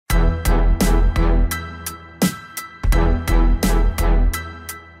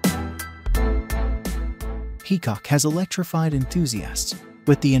Peacock has electrified enthusiasts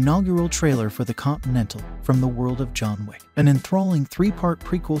with the inaugural trailer for the Continental from the world of John Wick, an enthralling three-part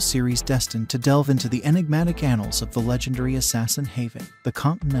prequel series destined to delve into the enigmatic annals of the legendary assassin haven, the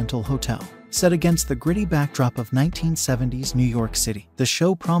Continental Hotel. Set against the gritty backdrop of 1970s New York City, the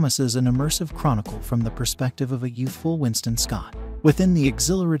show promises an immersive chronicle from the perspective of a youthful Winston Scott. Within the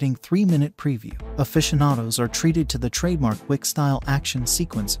exhilarating 3-minute preview, aficionados are treated to the trademark Wick-style action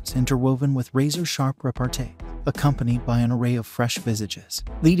sequences interwoven with razor-sharp repartee, accompanied by an array of fresh visages.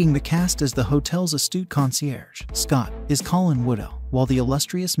 Leading the cast as the hotel's astute concierge, Scott, is Colin Woodell, while the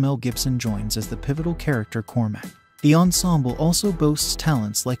illustrious Mel Gibson joins as the pivotal character Cormac. The ensemble also boasts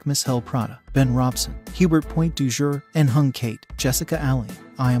talents like Miss Hel Prada, Ben Robson, Hubert Pointe-Dujour, En Hung Kate, Jessica Allen,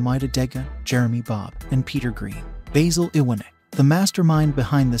 Ayamida Degan, Jeremy Bobb, and Peter Green. Basil Iwanek, the mastermind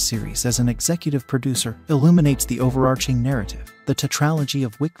behind the series as an executive producer, illuminates the overarching narrative. The tetralogy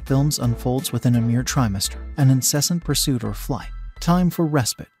of Wick films unfolds within a mere trimester, an incessant pursuit or flight. Time for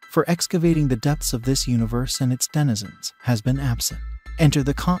respite, for excavating the depths of this universe and its denizens, has been absent. Enter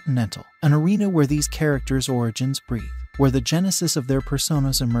the Continental, an arena where these characters' origins breathe, where the genesis of their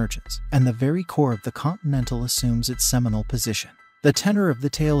personas emerges, and the very core of the Continental assumes its seminal position. The tenor of the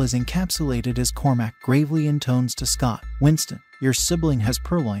tale is encapsulated as Cormac gravely intones to Scott, "Winston, your sibling has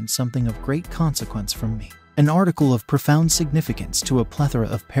purloined something of great consequence from me. An article of profound significance to a plethora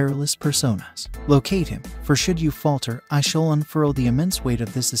of perilous personas. Locate him, for should you falter, I shall unfurl the immense weight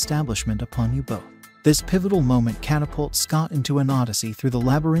of this establishment upon you both." This pivotal moment catapults Scott into an odyssey through the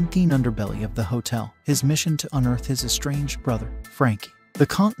labyrinthine underbelly of the hotel, his mission to unearth his estranged brother, Frankie. The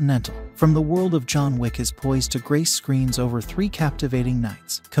Continental, from the world of John Wick, is poised to grace screens over 3 captivating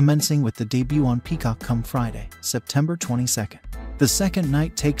nights, commencing with the debut on Peacock come Friday, September 22nd. The second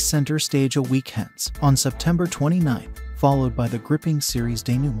night takes center stage a week hence, on September 29th, followed by the gripping series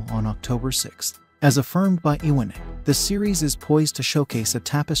denouement on October 6th. As affirmed by Iwanek, the series is poised to showcase a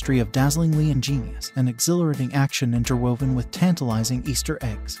tapestry of dazzlingly ingenious and exhilarating action interwoven with tantalizing Easter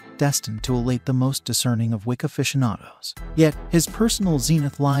eggs, destined to elate the most discerning of Wick aficionados. Yet, his personal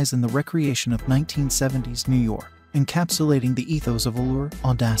zenith lies in the recreation of 1970s New York, encapsulating the ethos of allure,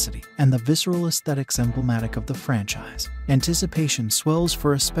 audacity, and the visceral aesthetics emblematic of the franchise. Anticipation swells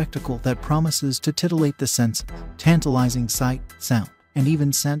for a spectacle that promises to titillate the senses, tantalizing sight, sound, and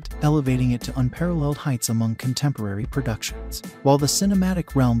even scent, elevating it to unparalleled heights among contemporary productions. While the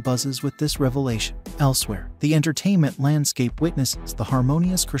cinematic realm buzzes with this revelation, elsewhere, the entertainment landscape witnesses the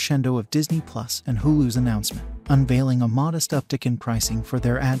harmonious crescendo of Disney Plus and Hulu's announcement, unveiling a modest uptick in pricing for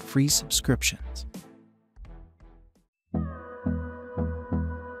their ad-free subscriptions.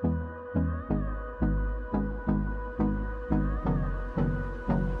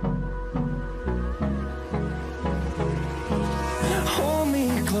 Hold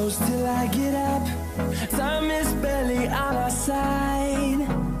me close till I get up.